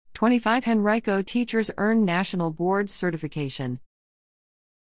25 Henrico teachers earn National Board certification.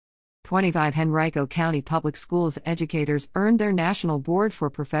 25 Henrico County Public Schools educators earned their National Board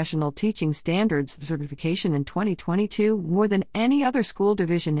for Professional Teaching Standards certification in 2022, more than any other school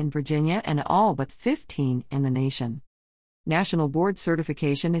division in Virginia and all but 15 in the nation. National Board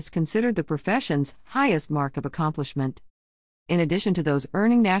certification is considered the profession's highest mark of accomplishment. In addition to those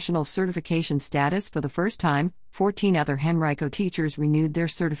earning national certification status for the first time, 14 other Henrico teachers renewed their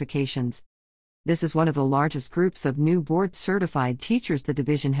certifications. This is one of the largest groups of new board-certified teachers the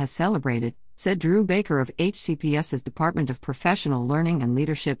division has celebrated, said Drew Baker of HCPS's Department of Professional Learning and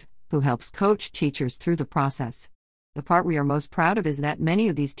Leadership, who helps coach teachers through the process. The part we are most proud of is that many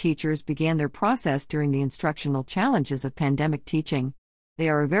of these teachers began their process during the instructional challenges of pandemic teaching. They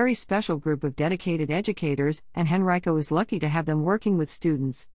are a very special group of dedicated educators, and Henrico is lucky to have them working with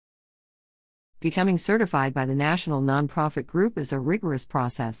students. Becoming certified by the national nonprofit group is a rigorous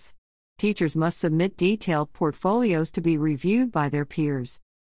process. Teachers must submit detailed portfolios to be reviewed by their peers.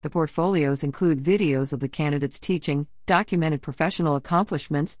 The portfolios include videos of the candidate's teaching, documented professional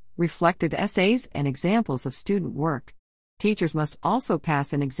accomplishments, reflective essays, and examples of student work. Teachers must also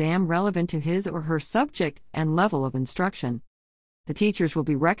pass an exam relevant to his or her subject and level of instruction. The teachers will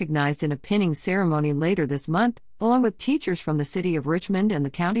be recognized in a pinning ceremony later this month, along with teachers from the city of Richmond and the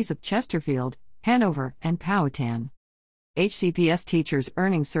counties of Chesterfield, Hanover, and Powhatan. HCPS teachers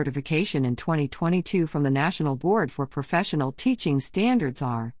earning certification in 2022 from the National Board for Professional Teaching Standards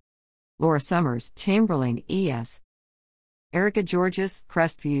are Laura Summers, Chamberlain, ES. Erica Georges,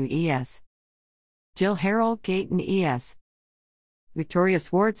 Crestview, ES. Jill Harrell, Gayton, ES. Victoria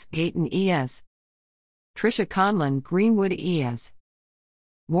Swartz, Gayton, ES. Tricia Conlon, Greenwood, ES.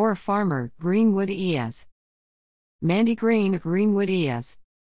 Maura Farmer, Greenwood, ES. Mandy Green, Greenwood, ES.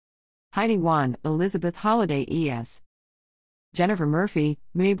 Heidi Wan, Elizabeth Holiday, ES. Jennifer Murphy,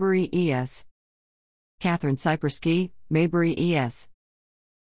 Maybury, ES. Catherine Cyperski, Maybury, ES.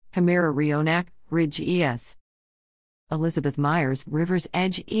 Hamira Rionak, Ridge, ES. Elizabeth Myers, Rivers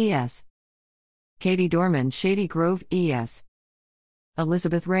Edge, ES. Katie Dorman, Shady Grove, ES.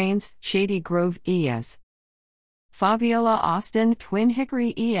 Elizabeth Rains, Shady Grove, ES. Fabiola Austin, Twin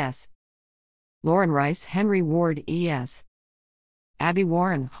Hickory, ES. Lauren Rice, Henry Ward, ES. Abby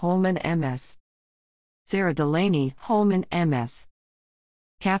Warren, Holman, MS. Sarah Delaney, Holman, MS.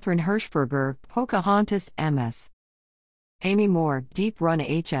 Catherine Hirschberger, Pocahontas, MS. Amy Moore, Deep Run,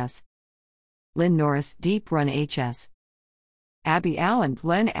 HS. Lynn Norris, Deep Run, HS. Abby Allen,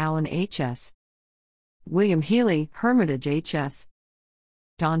 Glen Allen, HS. William Healy, Hermitage, HS.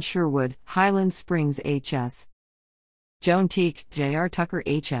 Don Sherwood, Highland Springs, HS. Joan Teague, J.R. Tucker,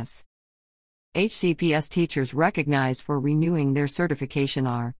 HS. HCPS teachers recognized for renewing their certification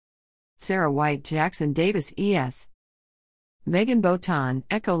are Sarah White, Jackson Davis, ES. Megan Botan,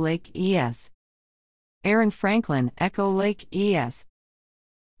 Echo Lake, ES. Aaron Franklin, Echo Lake, ES.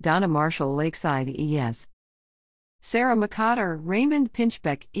 Donna Marshall, Lakeside, ES. Sarah McCotter, Raymond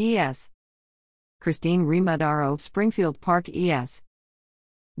Pinchbeck, ES. Christine Rimadaro, Springfield Park, ES.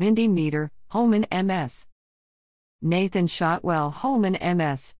 Mindy Meter, Holman, MS. Nathan Shotwell, Holman,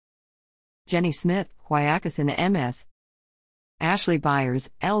 MS. Jenny Smith, Wyakusin, MS. Ashley Byers,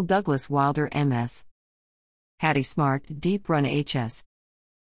 L. Douglas Wilder, MS. Hattie Smart, Deep Run, HS.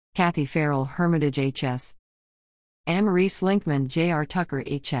 Kathy Farrell, Hermitage, HS. Anne-Marie Slinkman, J.R. Tucker,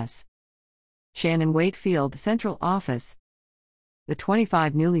 HS. Shannon Wakefield, Central Office. The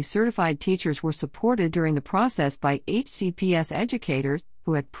 25 newly certified teachers were supported during the process by HCPS educators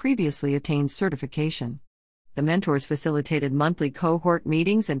who had previously attained certification. The mentors facilitated monthly cohort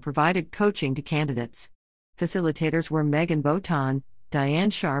meetings and provided coaching to candidates. Facilitators were Megan Botan, Diane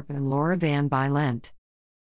Sharp, and Laura Van Bylent.